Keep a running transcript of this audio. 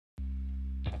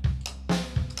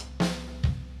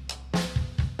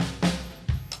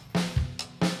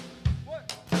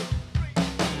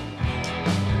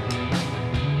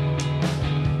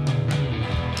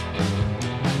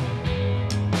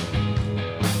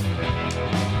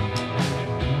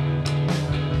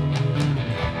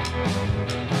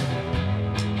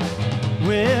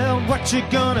what you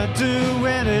gonna do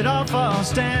when it all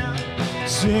falls down?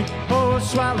 Sink or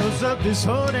swallows up this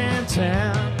whole damn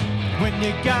town. When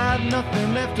you got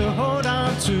nothing left to hold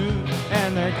on to,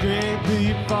 and that great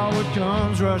leap forward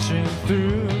comes rushing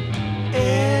through.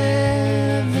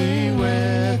 Every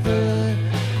weather,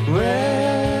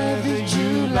 whether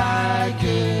you like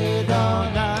it or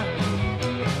not,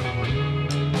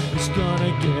 it's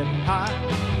gonna get hot.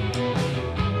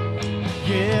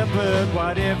 Yeah, but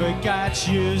whatever got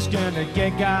you's gonna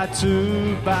get got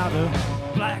too by the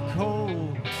black hole.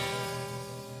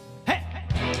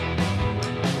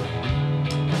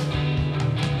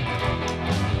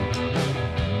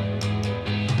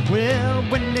 Well,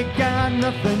 when you got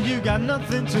nothing, you got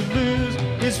nothing to lose.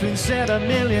 It's been said a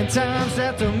million times,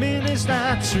 that don't mean it's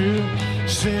not true.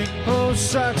 Sink or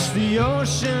sucks the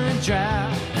ocean dry,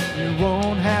 you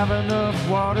won't have enough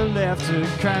water left to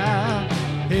cry.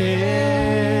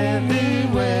 Heavy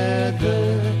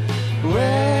weather,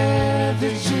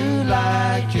 whether you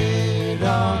like it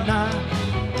or not,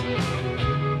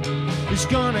 it's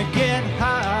gonna get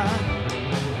hot.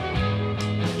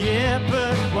 Yeah,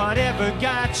 but whatever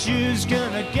got you's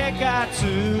gonna get got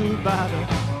to by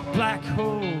the black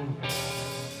hole.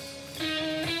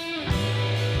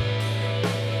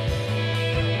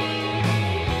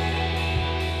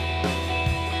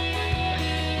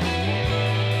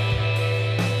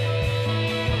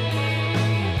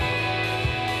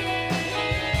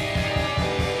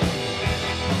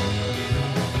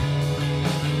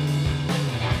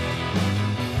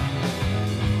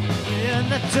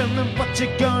 Tell me what you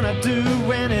gonna do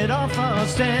when it all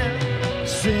falls down.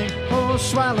 Sink or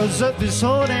swallows up this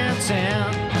whole damn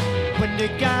town. When you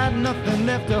got nothing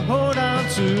left to hold on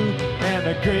to, and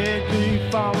a great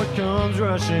leap forward comes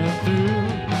rushing through.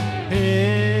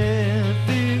 Hey,